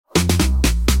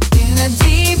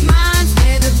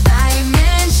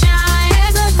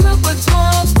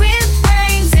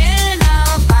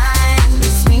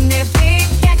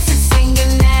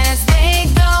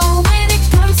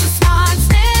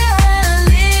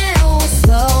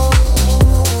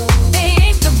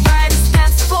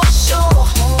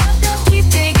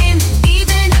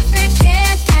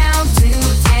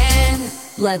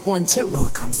like 1-2.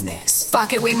 What comes next?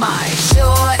 Fuck it, we might.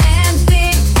 Short and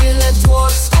thick, we're the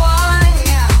dwarf squad.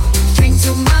 Drink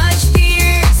too much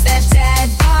beer, it's that dad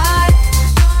bod.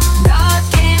 Rock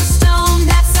and stone,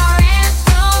 that's our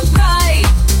anthem, right?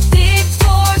 Big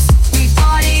force, we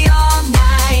party all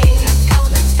night.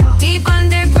 Deep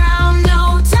underground,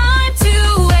 no time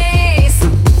to waste.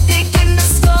 Thick in the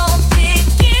skull, thick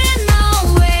in the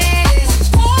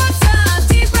waist. What's up,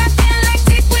 Deep Rock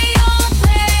Galactic, we all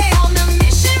play. On the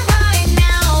mission right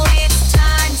now, it's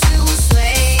time to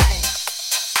slay.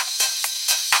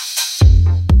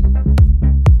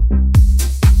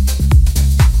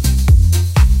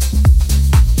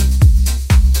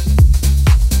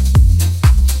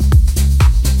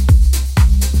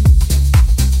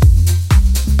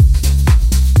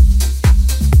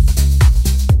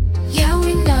 Yeah,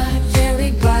 we're not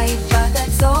very bright, but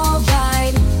that's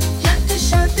alright. Not the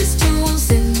sharpest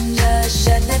tools in the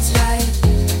shed, that's right.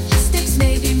 Mistakes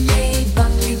may be made, but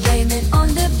we blame it on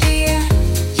the beer.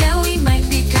 Yeah, we might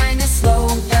be kinda slow,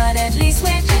 but at least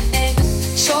we're quick.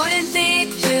 Short and thick,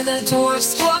 we're the dwarf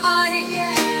squad.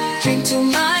 Drink too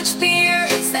much beer,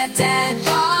 it's that dad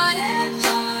bod.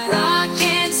 Rock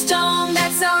and stone,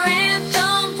 that's our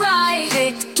anthem, right?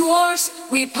 Thick dwarfs,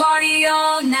 we party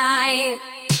all night.